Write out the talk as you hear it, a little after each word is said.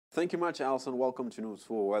Thank you much, Allison. Welcome to News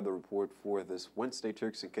 4 Weather Report for this Wednesday,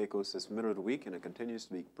 Turks and Caicos, this middle of the week, and it continues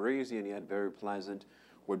to be breezy and yet very pleasant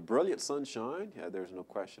with brilliant sunshine. Yeah, there's no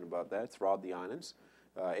question about that throughout the islands.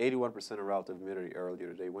 81% of relative humidity earlier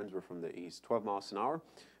today. Winds were from the east, 12 miles an hour.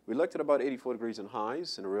 We looked at about 84 degrees in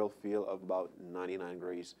highs and a real feel of about 99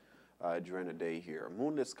 degrees during the day here.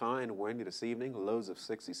 Moonlit sky and windy this evening, lows of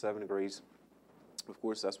 67 degrees. Of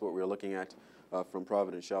course, that's what we're looking at from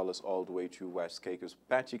Providence, Charlotte, all the way to West Caicos.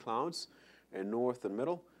 Patchy clouds in north and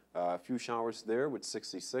middle. A few showers there with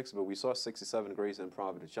 66, but we saw 67 degrees in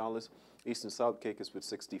Providence, Charlotte. East and South Caicos with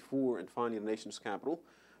 64. And finally, the nation's capital,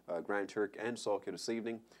 Grand Turk and Salkir this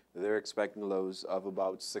evening. They're expecting lows of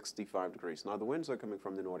about 65 degrees. Now, the winds are coming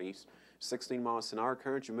from the northeast, 16 miles an hour.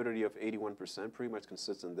 Current humidity of 81%, pretty much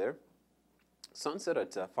consistent there. Sunset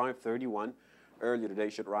at 5:31. Earlier today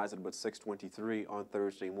should rise at about 6:23 on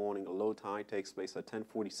Thursday morning. A low tide takes place at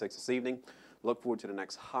 10:46 this evening. Look forward to the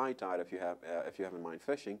next high tide if you have in mind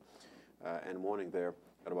fishing, and morning there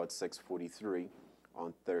at about 6:43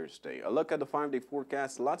 on Thursday. A look at the 5-day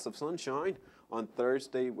forecast. Lots of sunshine on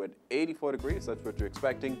Thursday with 84 degrees. That's what you're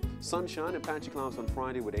expecting. Sunshine and patchy clouds on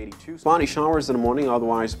Friday with 82. Spotty showers in the morning,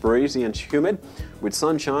 otherwise breezy and humid, with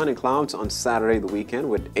sunshine and clouds on Saturday, the weekend,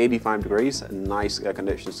 with 85 degrees and nice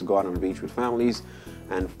conditions to go out on the beach with families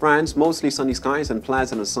and friends. Mostly sunny skies and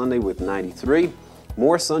pleasant on Sunday with 93.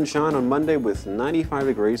 More sunshine on Monday with 95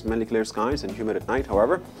 degrees, mainly clear skies and humid at night.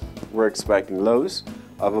 However, we're expecting lows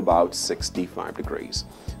of about 65 degrees.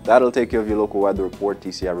 That'll take care of your local weather report,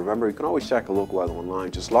 TCI. Remember, you can always check a local weather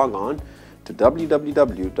online. Just log on to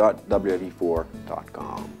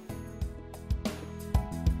www.wiv4.com.